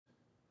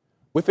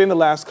Within the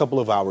last couple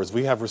of hours,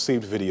 we have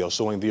received video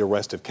showing the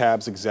arrest of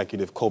Cavs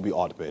executive Koby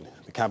Altman.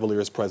 The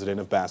Cavaliers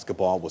president of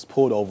basketball was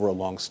pulled over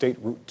along State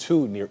Route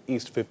 2 near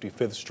East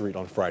 55th Street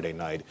on Friday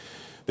night.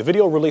 The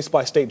video released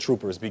by state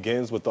troopers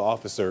begins with the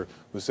officer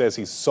who says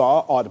he saw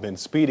Altman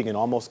speeding and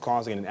almost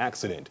causing an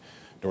accident.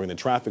 During the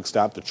traffic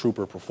stop, the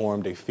trooper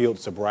performed a field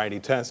sobriety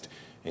test,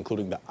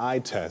 including the eye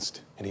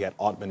test, and he had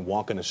Altman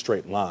walk in a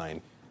straight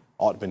line.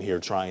 Altman here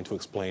trying to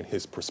explain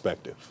his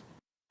perspective.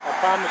 I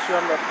promise you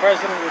I'm the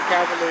president of the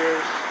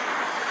Cavaliers.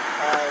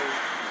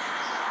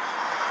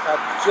 I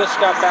just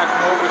got back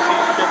from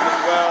overseas trip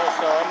as well,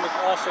 so I'm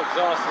also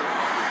exhausted.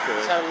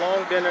 Just had a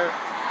long dinner.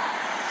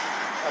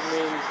 I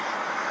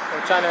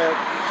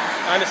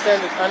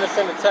understand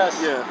the test.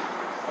 Yeah.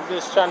 I'm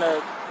just trying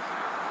to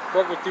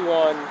work with you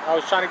on, I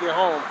was trying to get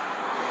home.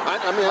 I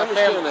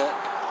understand that.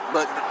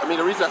 But,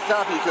 the reason I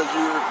stopped you because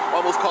you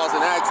almost caused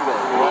an accident,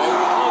 right?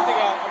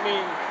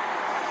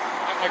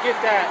 I get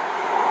that.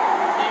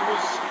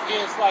 He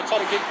was like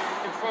trying to get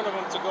in front of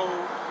him to go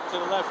to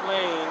the left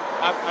lane.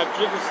 I've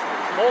driven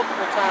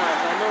multiple times.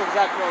 I know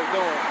exactly what I was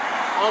doing.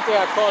 I don't think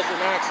I caused an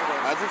accident.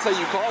 I didn't say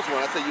you caused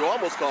one. I said you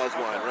almost caused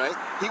one, right?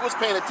 He was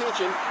paying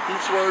attention. He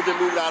swerved and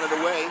moved out of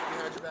the way. You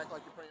had your back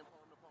like you're praying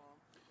palm to palm.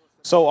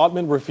 So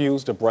Altman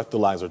refused a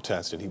breathalyzer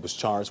test, and he was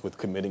charged with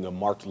committing a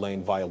marked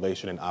lane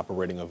violation and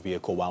operating a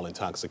vehicle while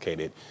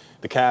intoxicated.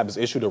 The Cavs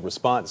issued a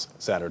response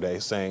Saturday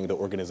saying the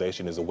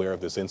organization is aware of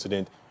this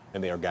incident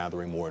and they are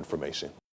gathering more information.